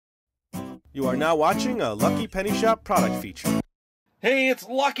You are now watching a Lucky Penny Shop product feature. Hey, it's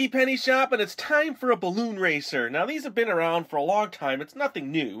Lucky Penny Shop, and it's time for a balloon racer. Now, these have been around for a long time. It's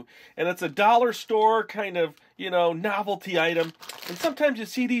nothing new, and it's a dollar store kind of, novelty item. And sometimes you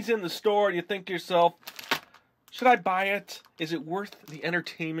see these in the store, and you think to yourself, should I buy it? Is it worth the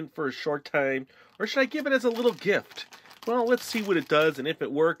entertainment for a short time? Or should I give it as a little gift? Well, let's see what it does, and if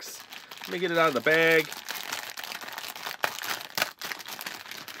it works. Let me get it out of the bag.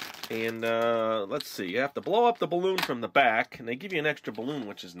 And let's see, you have to blow up the balloon from the back, and they give you an extra balloon,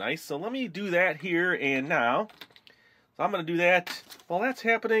 which is nice. So let me do that here and now. So I'm going to do that. While that's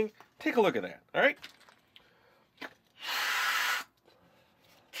happening, take a look at that, all right?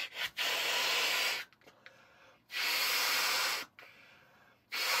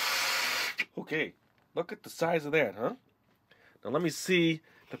 Okay, look at the size of that, huh? Now let me see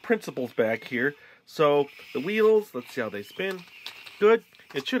the principles back here. So the wheels, let's see how they spin. Good.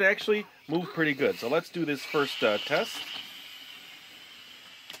 It should actually move pretty good. So let's do this first test.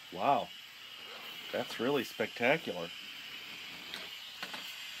 Wow, that's really spectacular.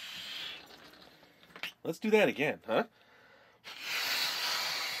 Let's do that again, huh?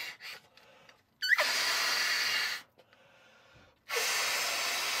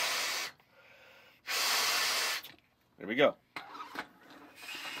 There we go.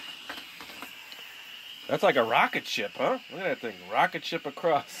 That's like a rocket ship, huh? Look at that thing, rocket ship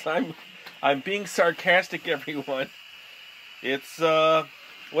across. I'm being sarcastic, everyone. It's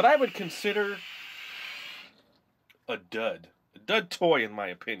what I would consider a dud toy, in my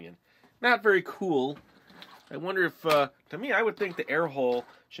opinion. Not very cool. I wonder if, to me, I would think the air hole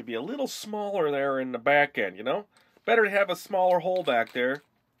should be a little smaller there in the back end. Better to have a smaller hole back there.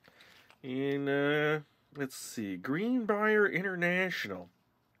 And let's see, Greenbrier International.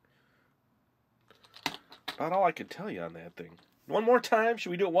 About all I can tell you on that thing. One more time? Should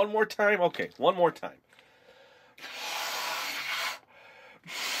we do it one more time? Okay, one more time.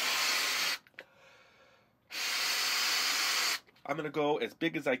 I'm going to go as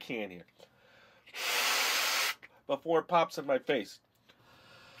big as I can here. Before it pops in my face.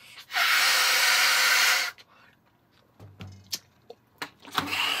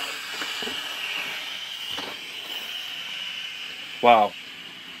 Wow.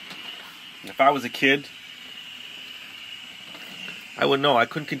 If I was a kid, I wouldn't know. I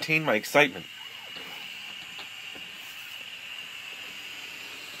couldn't contain my excitement.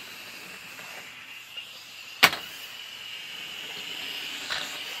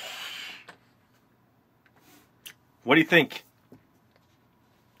 What do you think?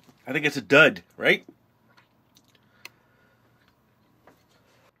 I think it's a dud, right?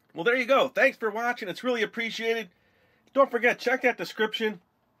 Well, there you go. Thanks for watching. It's really appreciated. Don't forget, check that description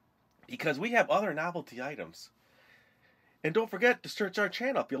because we have other novelty items. And don't forget to search our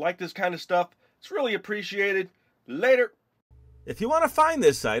channel if you like this kind of stuff. It's really appreciated. Later. If you want to find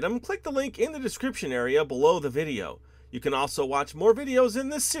this item, click the link in the description area below the video. You can also watch more videos in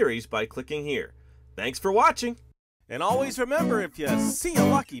this series by clicking here. Thanks for watching. And always remember, if you see a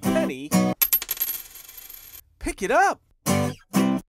lucky penny, pick it up.